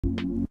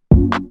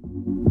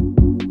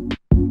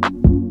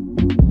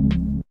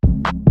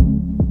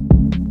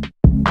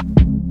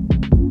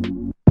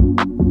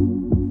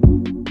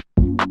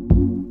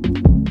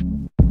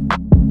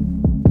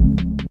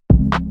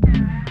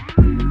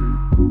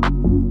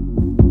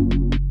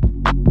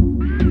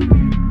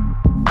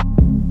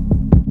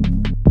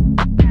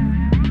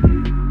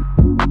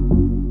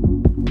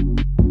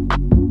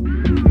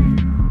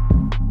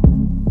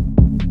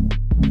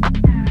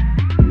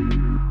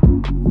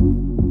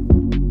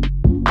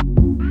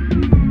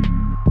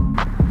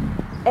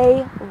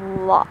A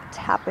lot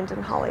happened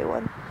in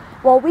Hollywood.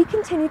 While we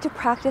continued to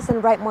practice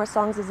and write more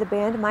songs as a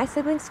band, my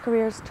siblings'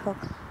 careers took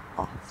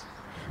off.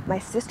 My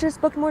sisters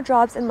booked more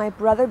jobs and my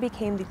brother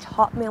became the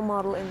top male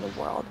model in the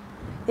world.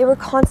 They were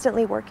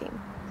constantly working.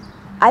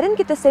 I didn't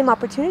get the same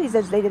opportunities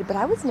as they did, but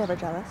I was never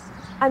jealous.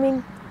 I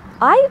mean,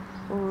 I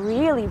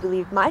really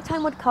believed my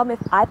time would come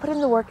if I put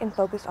in the work and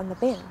focused on the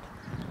band.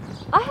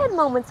 I had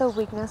moments of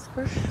weakness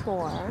for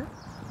sure,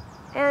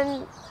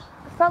 and it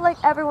felt like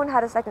everyone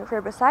had a second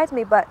career besides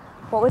me, but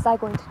what was I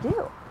going to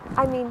do?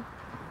 I mean,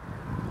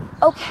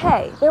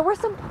 okay, there were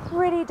some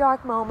pretty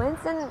dark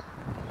moments, and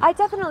I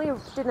definitely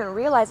didn't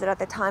realize it at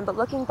the time, but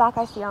looking back,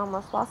 I see I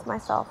almost lost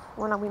myself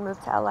when we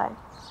moved to LA.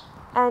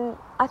 And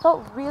I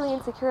felt really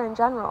insecure in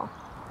general.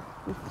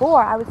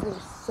 Before, I was doing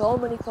so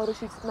many photo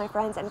shoots with my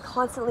friends and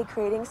constantly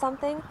creating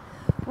something.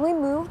 When we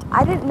moved,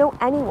 I didn't know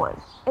anyone,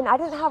 and I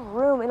didn't have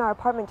room in our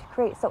apartment to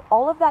create, so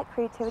all of that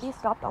creativity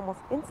stopped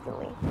almost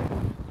instantly.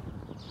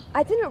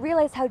 I didn't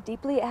realize how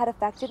deeply it had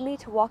affected me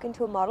to walk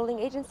into a modeling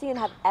agency and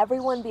have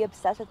everyone be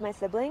obsessed with my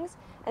siblings,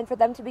 and for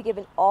them to be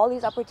given all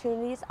these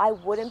opportunities I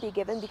wouldn't be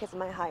given because of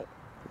my height.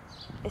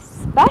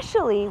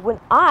 Especially when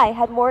I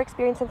had more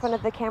experience in front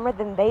of the camera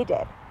than they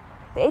did.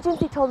 The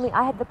agency told me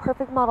I had the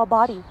perfect model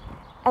body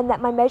and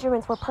that my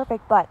measurements were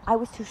perfect, but I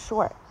was too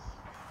short.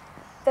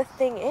 The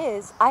thing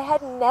is, I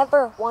had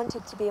never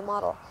wanted to be a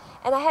model,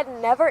 and I had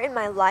never in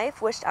my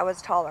life wished I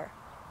was taller.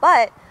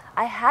 But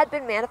I had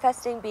been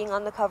manifesting being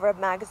on the cover of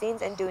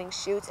magazines and doing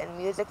shoots and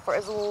music for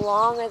as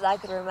long as I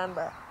could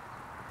remember.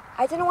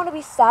 I didn't want to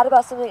be sad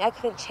about something I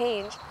couldn't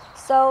change,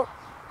 so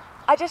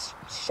I just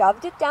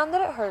shoved it down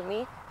that it hurt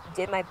me,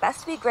 did my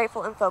best to be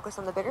grateful, and focus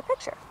on the bigger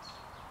picture.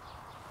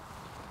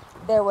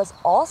 There was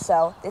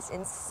also this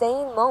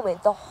insane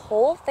moment. The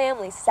whole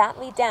family sat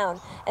me down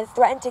and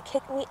threatened to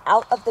kick me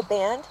out of the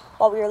band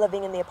while we were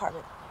living in the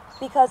apartment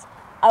because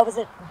I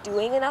wasn't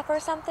doing enough or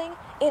something.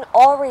 In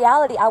all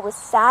reality, I was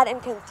sad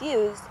and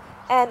confused,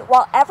 and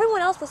while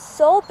everyone else was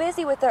so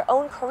busy with their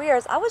own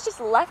careers, I was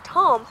just left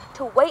home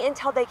to wait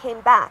until they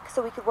came back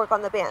so we could work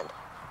on the band.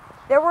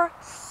 There were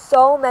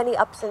so many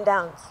ups and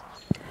downs.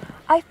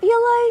 I feel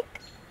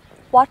like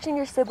watching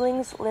your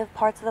siblings live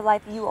parts of the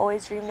life you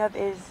always dreamed of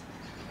is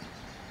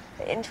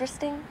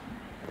interesting.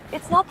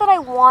 It's not that I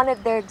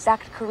wanted their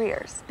exact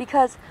careers,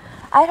 because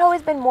I'd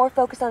always been more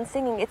focused on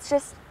singing. It's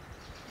just,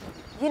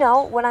 you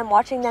know, when I'm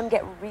watching them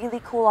get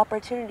really cool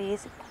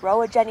opportunities,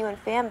 grow a genuine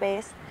fan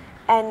base,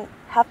 and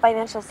have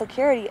financial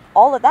security,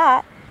 all of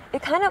that,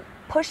 it kind of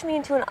pushed me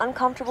into an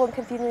uncomfortable and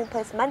confusing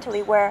place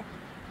mentally where,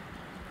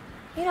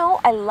 you know,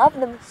 I love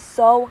them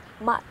so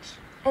much,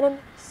 and I'm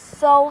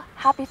so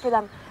happy for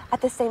them.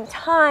 At the same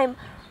time,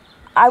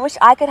 I wish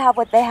I could have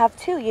what they have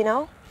too, you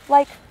know?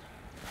 Like,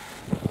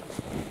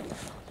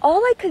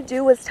 all I could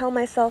do was tell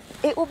myself,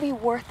 it will be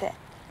worth it.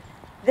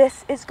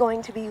 This is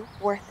going to be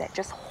worth it.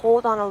 Just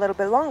hold on a little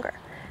bit longer.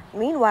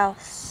 Meanwhile,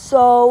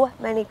 so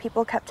many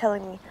people kept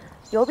telling me,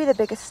 you'll be the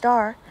biggest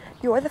star.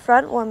 You're the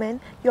front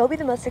woman. You'll be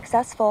the most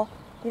successful,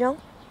 you know?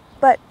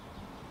 But,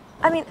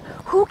 I mean,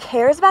 who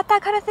cares about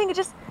that kind of thing?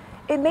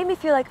 It made me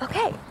feel like,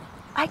 okay,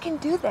 I can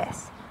do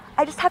this.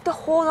 I just have to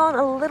hold on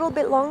a little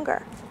bit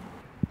longer.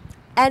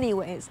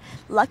 Anyways,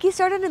 Lucky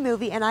started a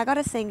movie and I got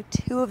to sing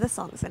 2 of the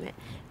songs in it.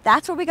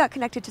 That's where we got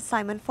connected to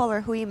Simon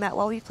Fuller, who we met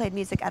while we played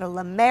music at a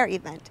La Mer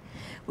event.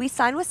 We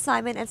signed with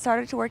Simon and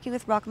started to working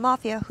with Rock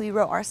Mafia, who we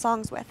wrote our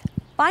songs with.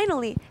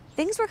 Finally,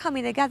 things were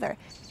coming together.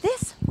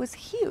 This was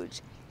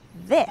huge.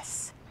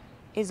 This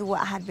is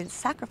what I had been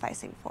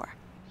sacrificing for.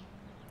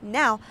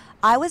 Now,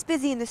 I was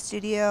busy in the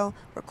studio,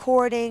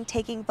 recording,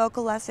 taking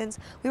vocal lessons.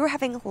 We were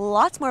having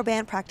lots more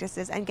band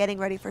practices and getting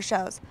ready for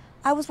shows.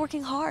 I was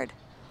working hard.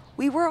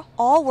 We were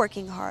all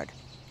working hard,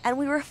 and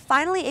we were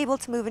finally able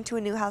to move into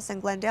a new house in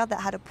Glendale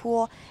that had a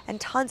pool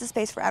and tons of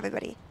space for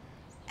everybody.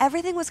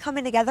 Everything was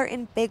coming together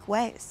in big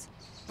ways.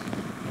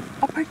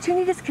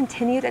 Opportunities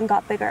continued and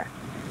got bigger.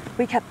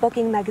 We kept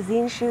booking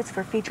magazine shoots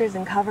for features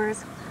and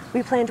covers.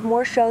 We planned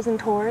more shows and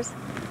tours.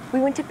 We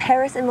went to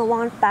Paris and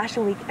Milan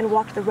Fashion Week and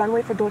walked the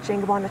runway for Dolce &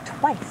 Gabbana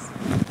twice.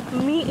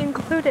 Me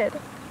included.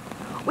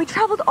 We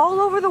traveled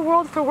all over the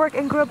world for work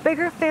and grew a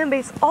bigger fan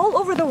base all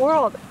over the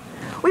world.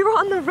 We were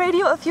on the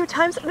radio a few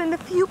times and in a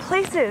few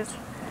places.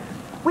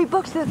 We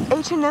booked the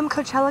H&M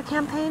Coachella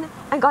campaign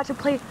and got to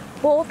play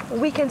both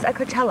weekends at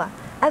Coachella,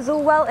 as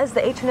well as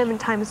the H&M in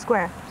Times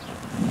Square.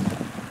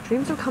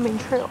 Dreams were coming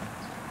true.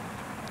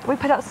 We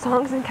put out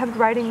songs and kept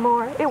writing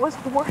more. It was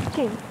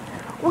working.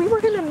 We were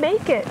gonna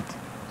make it.